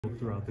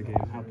throughout the game.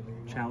 How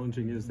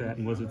challenging is that,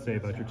 and what does it say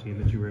about your team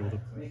that you were able to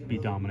be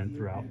dominant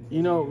throughout?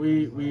 You know,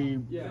 we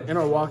in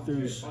our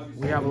walkthroughs,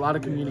 we have a lot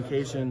of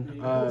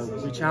communication.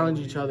 We challenge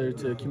each other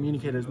to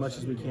communicate as much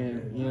as we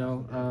can. You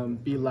know,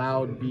 be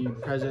loud, be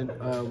present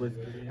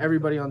with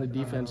everybody on the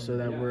defense, so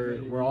that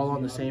we're all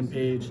on the same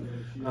page.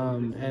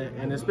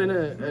 And it's been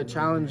a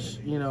challenge.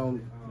 You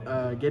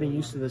know, getting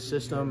used to the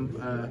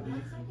system.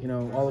 You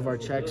know, all of our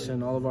checks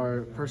and all of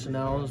our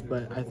personnels,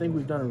 but I think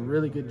we've done a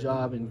really good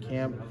job in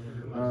camp.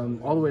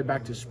 All the way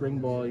back to spring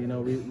ball, you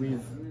know,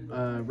 we've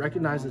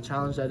recognized the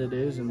challenge that it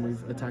is, and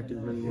we've attacked it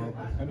really well.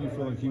 How do you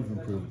feel like you've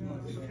improved?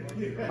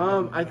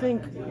 I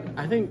think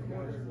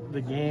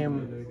the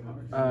game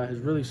has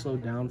really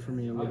slowed down for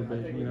me a little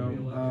bit. You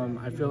know,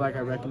 I feel like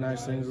I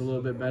recognize things a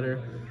little bit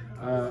better.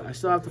 I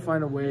still have to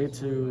find a way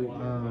to,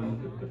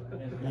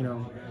 you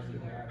know,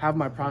 have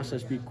my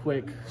process be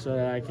quick so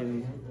that I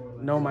can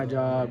know my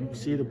job,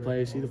 see the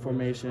play, see the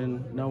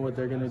formation, know what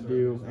they're going to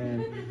do,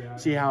 and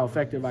see how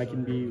effective I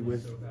can be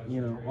with, you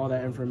know, all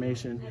that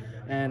information.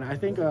 And I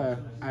think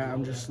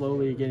I'm just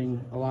slowly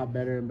getting a lot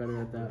better and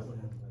better at that.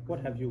 What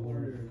have you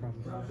learned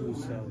from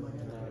Uso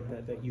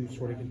that you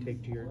sort of can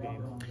take to your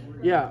game?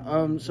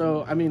 Yeah,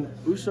 so, I mean,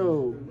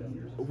 Uso,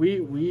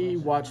 we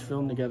watch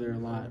film together a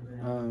lot.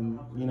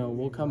 You know,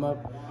 we'll come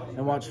up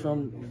and watch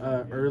film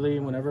early.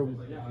 Whenever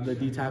the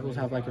D tackles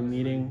have like a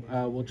meeting,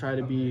 we'll try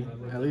to be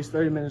at least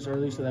 30 minutes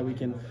early so that we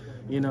can,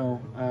 you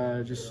know,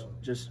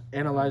 just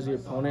analyze the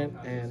opponent.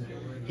 And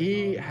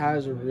he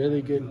has a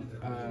really good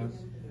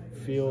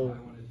feel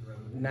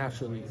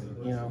naturally,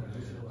 you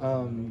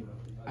know.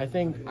 I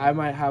think I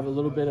might have a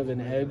little bit of an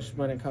edge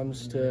when it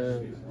comes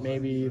to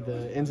maybe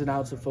the ins and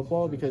outs of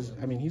football, because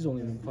I mean, he's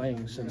only been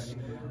playing since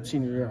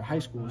senior year of high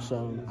school,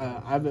 so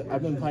I've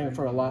been playing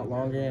for a lot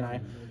longer, and I,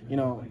 you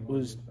know,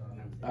 was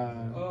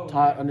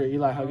taught under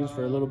Eli Huggins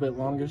for a little bit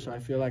longer, so I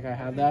feel like I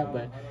have that.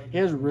 But he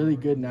has a really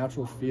good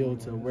natural feel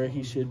to where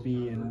he should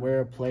be and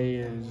where a play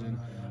is and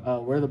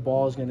where the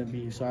ball is going to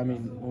be. So I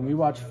mean, when we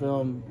watch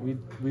film,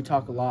 we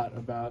talk a lot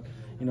about,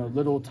 you know,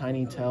 little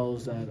tiny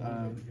tells that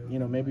you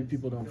know, maybe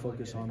people don't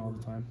focus on all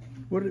the time.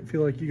 What did it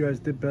feel like you guys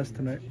did best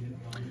tonight?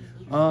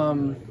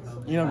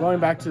 You know, going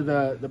back to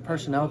the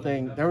personnel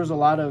thing, there was a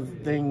lot of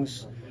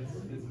things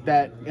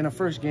that in a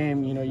first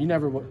game, you know, you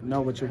never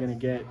know what you're going to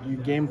get. You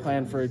game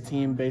plan for a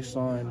team based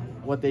on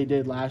what they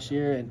did last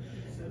year, and,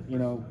 you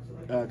know,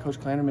 Coach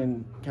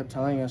Klanderman kept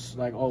telling us,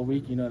 like, all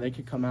week, you know, they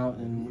could come out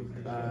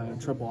and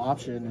triple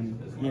option,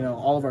 and, you know,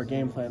 all of our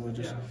game plan would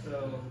just,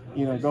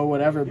 you know, go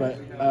whatever. But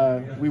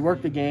we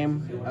worked the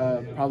game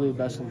probably the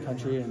best in the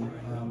country, and,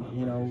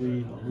 you know,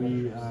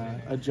 we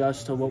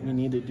adjust to what we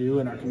need to do,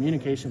 and our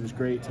communication was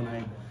great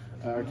tonight.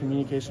 Our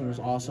communication was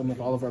awesome with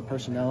all of our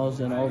personnels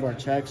and all of our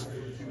checks,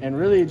 and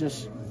really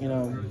just, you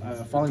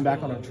know, falling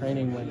back on our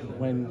training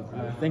when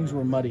things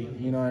were muddy,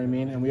 you know what I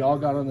mean? And we all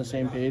got on the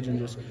same page and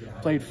just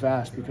played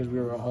fast because we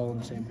were all on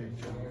the same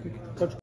page.